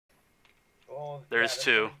There's this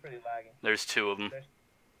two. is pretty laggy. There's two of them.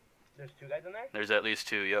 There's two guys in there? There's at least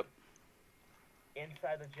two, yep.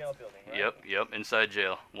 Inside the jail building, right? Yep, inside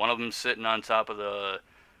jail. One of them's sitting on top of the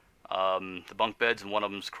bunk beds, and one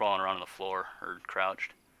of them's crawling around on the floor, or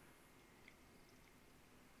crouched.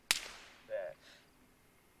 Bet.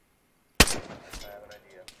 I have an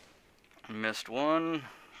idea. Missed one.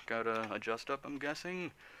 Gotta adjust up, I'm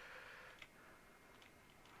guessing.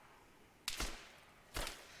 Keep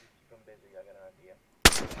him busy, I got an idea.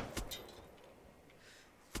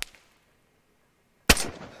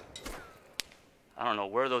 I don't know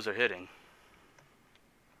where those are hitting.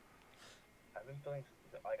 I've been feeling,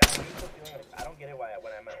 like, I don't get it why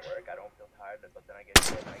when I'm at work, I don't feel tired, but then I get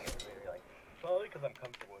sick, and I get really, like, probably because I'm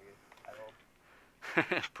comfortable here, I hope.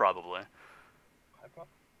 Probably.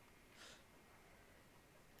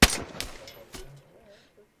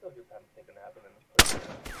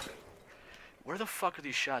 Where the fuck are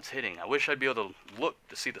these shots hitting? I wish I'd be able to look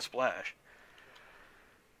to see the splash.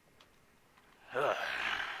 Ugh.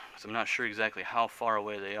 So I'm not sure exactly how far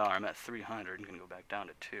away they are. I'm at 300. I'm going to go back down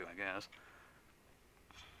to 2, I guess.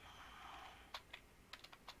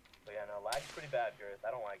 But yeah, no, lag's pretty bad, Gareth.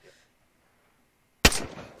 I don't like it.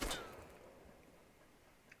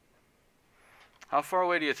 How far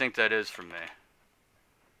away do you think that is from me?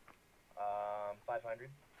 500.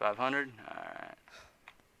 500? Alright.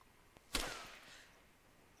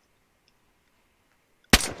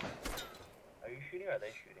 Are you shooting or are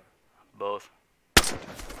they shooting? Both.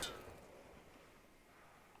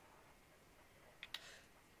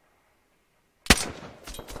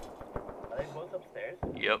 Are they both upstairs?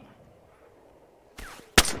 Yep.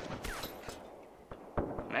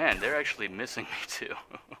 Man, they're actually missing me too.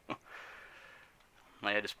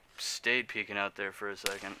 I just stayed peeking out there for a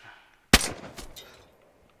second.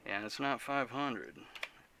 Yeah, it's not 500.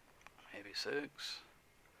 Maybe 6.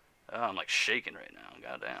 Oh, I'm like shaking right now.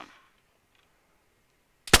 Goddamn.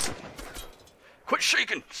 Quit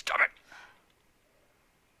shaking! Stop it!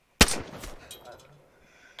 14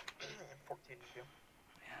 to 2.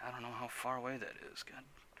 Yeah, I don't know how far away that is. God.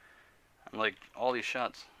 I'm like, all these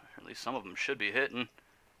shots, or at least some of them, should be hitting.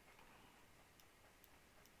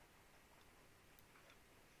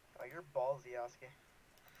 Oh, you're ballsy, Oski.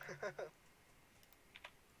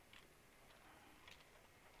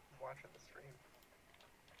 Watching the stream.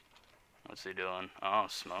 What's he doing? Oh,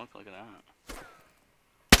 smoke. Look at that.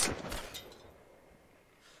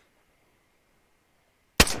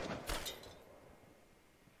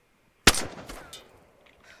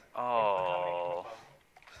 Oh.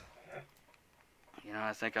 You know,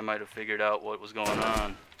 I think I might have figured out what was going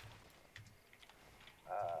on.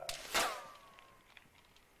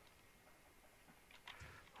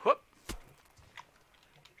 Whoop.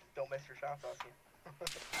 Don't miss your shots, Oski.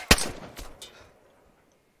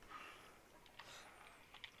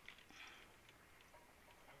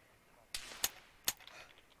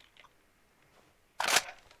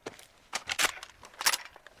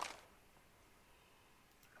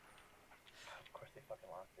 Of course they fucking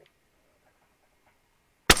lost it.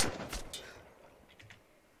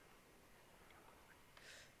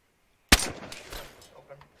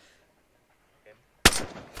 Open. Good.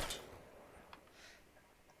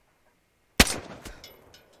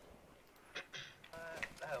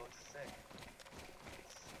 That looks sick.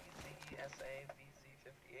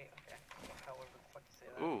 CZSA-VZ58, okay. However the fuck you say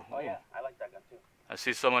that. Ooh. Oh yeah, I like that gun too. I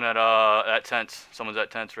see someone at tents. Someone's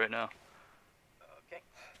at tents right now. Okay.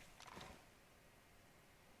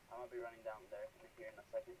 I'm gonna be running down there here in a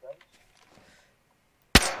second, guys.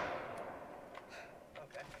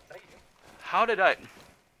 Okay, is that you? How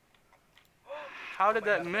did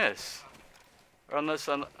that miss? Or unless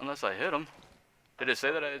I hit him. Did it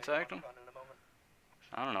say that I attacked him?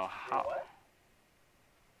 I don't know how. What?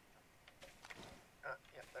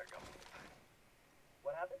 Yeah, there we go.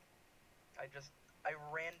 What happened? I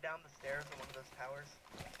ran down the stairs in one of those towers.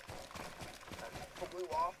 I flew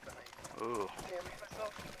off and I Ooh. damaged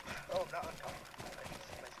myself. Oh, not unconscious. I just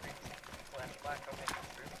see my screen flash black. Okay,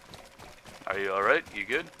 that's true. Are you alright? You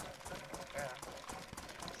good? Yeah.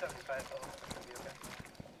 75 though. It's gonna be okay.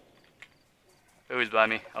 Who's by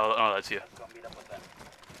me? Oh, that's you. Let's go meet up with them.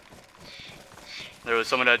 There was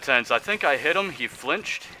someone at tents. I think I hit him. He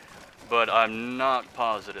flinched, but I'm not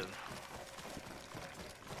positive.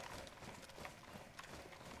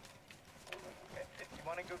 Okay, if you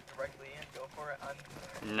want to go directly in, go for it.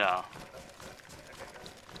 No. Okay, good.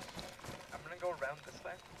 I'm gonna go around this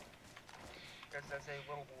way. There's a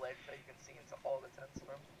little ledge that you can see into all the tents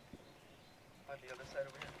from. On the other side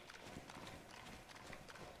over here.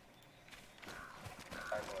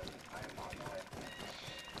 Alright boys, I am on the way.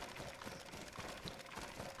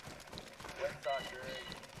 Where's thought your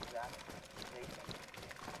exact nation.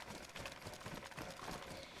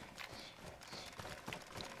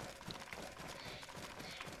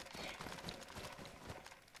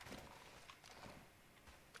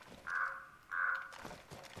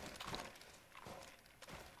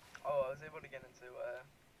 Oh, I was able to get into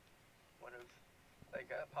one of like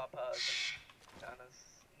Papa's and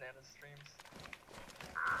Nana's streams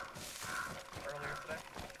earlier today.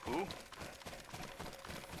 Who?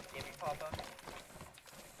 Amy Papa.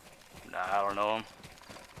 Nah, I don't know him.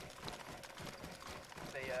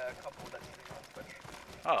 They couple that stream on Twitch.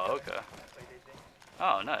 Oh, okay. Play DayZ.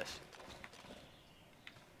 Oh, nice.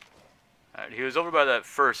 Alright, he was over by that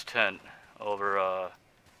first tent over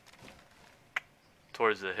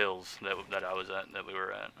towards the hills that I was at, that we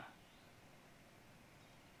were at.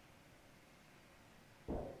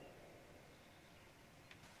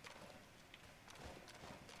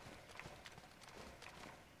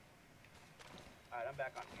 Alright, I'm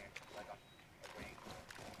back on here. Like on wait.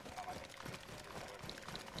 On my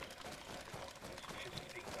should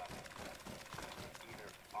speak on either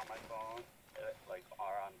on my phone, like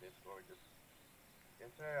or on Discord. Just yes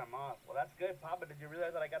sir, I'm off. Well that's good, Papa. Did you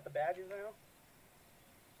realize that I got the badges now?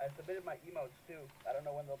 I submitted my emotes too. I don't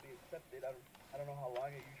know when they'll be accepted. I don't know how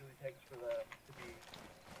long it usually takes for the to be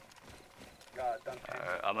done.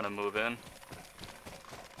 Alright, I'm gonna move in.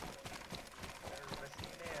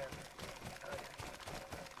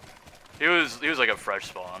 He was like a fresh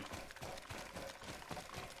spawn.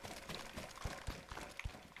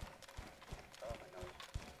 Oh my nose.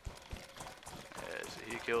 Yeah, so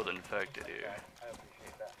he killed infected here. Okay, I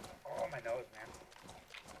appreciate that. Oh my nose, man.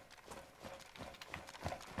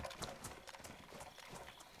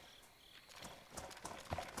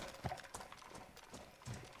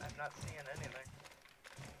 I'm not seeing anything.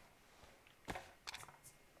 I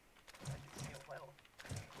can see a little.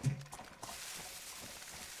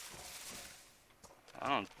 I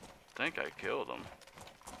don't think I killed him.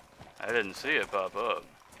 I didn't see it pop up.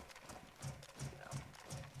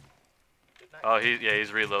 Oh,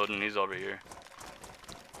 he's reloading. He's over here.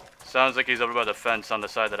 Sounds like he's over by the fence on the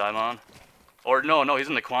side that I'm on. Or no, he's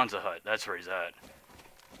in the Kwanzaa hut. That's where he's at.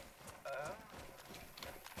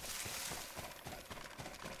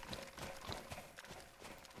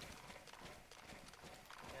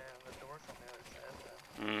 Yeah, the door's on the other side.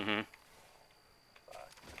 Mm-hmm. Fuck.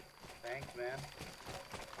 Thanks, man.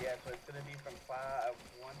 Yeah, so it's gonna be from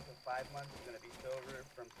 1 to 5 months. It's gonna be silver.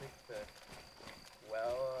 From 6 to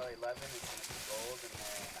 11, it's gonna be gold. And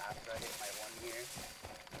then after I hit my 1 year,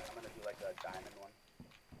 I'm gonna do like a diamond one.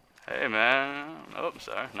 Hey man. Oh,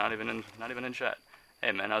 sorry. Not even in chat.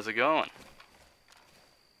 Hey man, how's it going?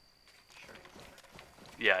 Sure.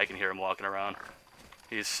 Yeah, I can hear him walking around.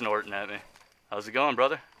 He's snorting at me. How's it going,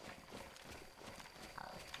 brother?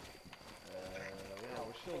 Yeah,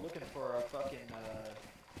 we're still looking for our fucking, our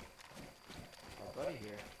buddy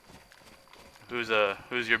here.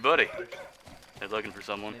 Who's your buddy? They're looking for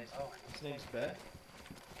someone. His name's Ben.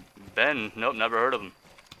 Ben? Nope, never heard of him.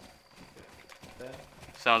 Ben?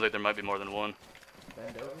 Sounds like there might be more than one.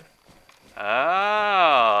 Bend over? Oh,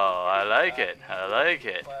 I like it. I like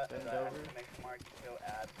it. Bend over?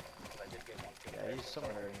 Yeah, Yeah, he's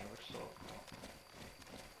somewhere in here, so.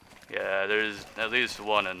 Yeah, there's at least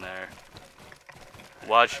one in there.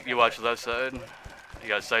 You watch left side. You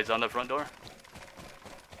got sights on the front door?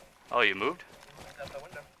 Oh, you moved? Out the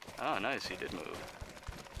window. Oh, nice. He did move.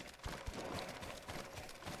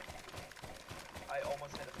 I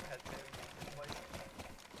almost hit his head too. Twice.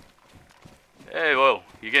 Hey, whoa.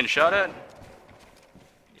 You getting shot at?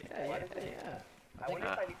 Yeah. I wonder if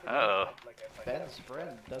I need to Uh-oh. like if I Ben's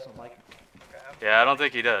friend doesn't like him. Yeah, I don't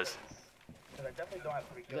think he does. Because I definitely don't have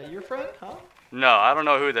 3 Is kills. that your friend, huh? No, I don't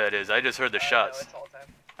know who that is. I just heard the No, shots. it's all time.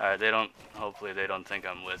 Alright, hopefully they don't think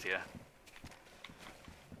I'm with you.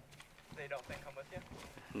 They don't think I'm with you?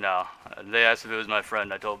 No. They asked if it was my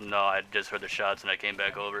friend. I told them no, I just heard the shots and I came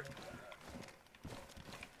back over.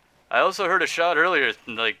 I also heard a shot earlier.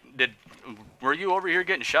 Like, were you over here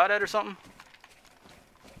getting shot at or something?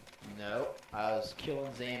 No, I was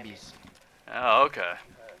killing zombies. Oh, okay.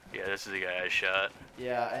 Yeah, this is the guy I shot.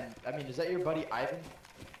 Yeah, and I mean, is that your buddy Ivan?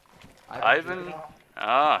 Ivan? Jerkinoff?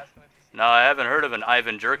 Ah. No, I haven't heard of an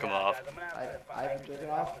Ivan Jerkimoff. Ivan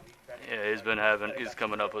Jerkinoff? Yeah, he's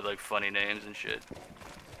coming up with like funny names and shit.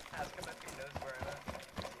 Ask him if he knows where I'm at.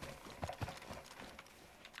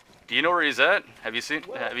 Do you know where he's at? Have you seen him?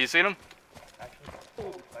 I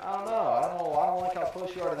don't know. I don't like how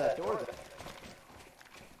close you are to that door.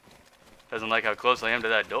 Doesn't like how close I am to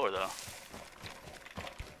that door though.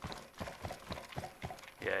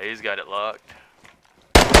 Yeah, he's got it locked.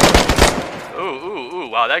 Ooh,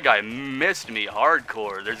 wow, that guy missed me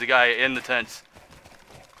hardcore. There's a guy in the tents.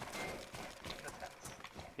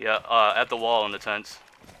 Yeah, at the wall in the tents.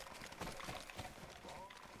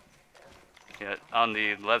 Yeah, on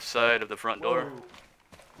the left side of the front door. Whoa.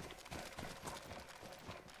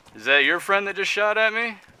 Is that your friend that just shot at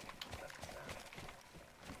me?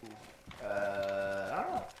 I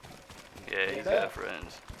don't know. Yeah, he's got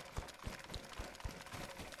friends.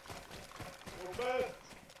 I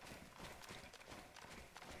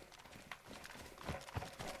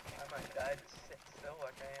might die just sit still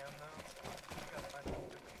like I am now, so I gotta find a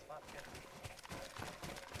different spot to get.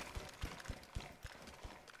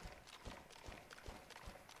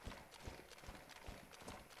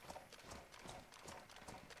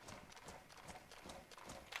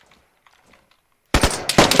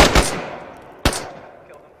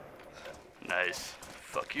 Killed him. Nice.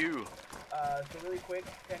 Fuck you. So really quick,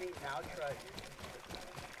 Kenny, now try.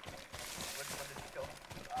 Which one did you kill?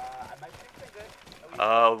 My streak's been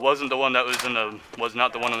good. Wasn't the one that was in the, was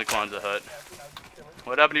not the one in the Kwanzaa hut. Yeah, I think I was just chilling.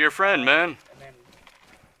 What happened to your friend, man? And then,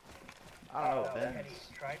 I don't know, Ben. Kenny,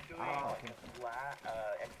 try doing Oh,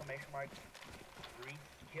 exclamation mark, 3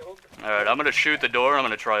 kills. Alright, I'm gonna shoot the door. I'm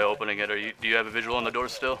gonna try opening it. Do you have a visual on the door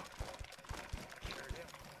still? Sure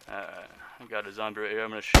do. Alright, I've got a zombie right here. I'm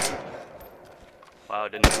gonna shoot. Wow,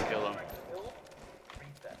 didn't even kill him. Kill,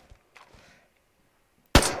 reset.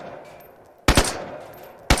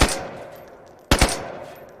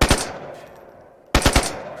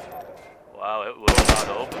 Wow, it will not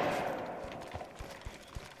open.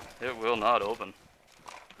 It will not open.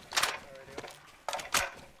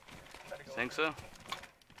 Think so?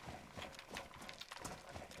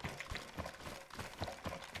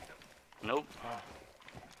 Nope.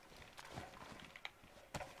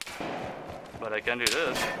 But I can do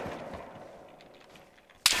this.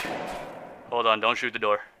 Hold on, don't shoot the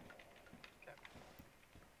door.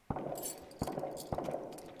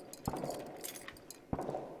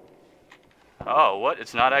 Oh, what?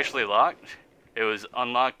 It's not actually locked? It was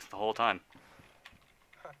unlocked the whole time.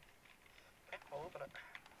 Okay, we'll open it.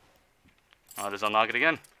 I'll just unlock it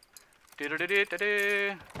again.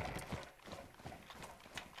 Do-do-do-do-do-do.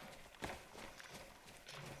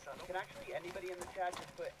 Can actually anybody in the chat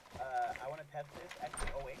just put, I want to test this,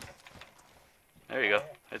 X08? There you go.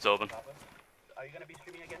 It's open. Papa? Are you going to be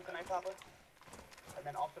streaming again tonight, Papa? And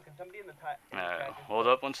then also, can somebody in the chat Alright, just hold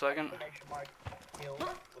put up one second. exclamation mark, kill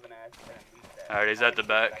with an S, and then reset? Alright, he's at the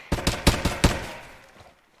back.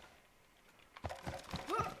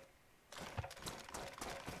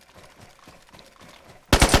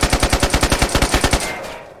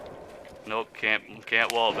 Nope,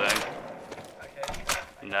 can't wall bang. Okay.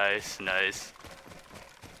 Nice, nice.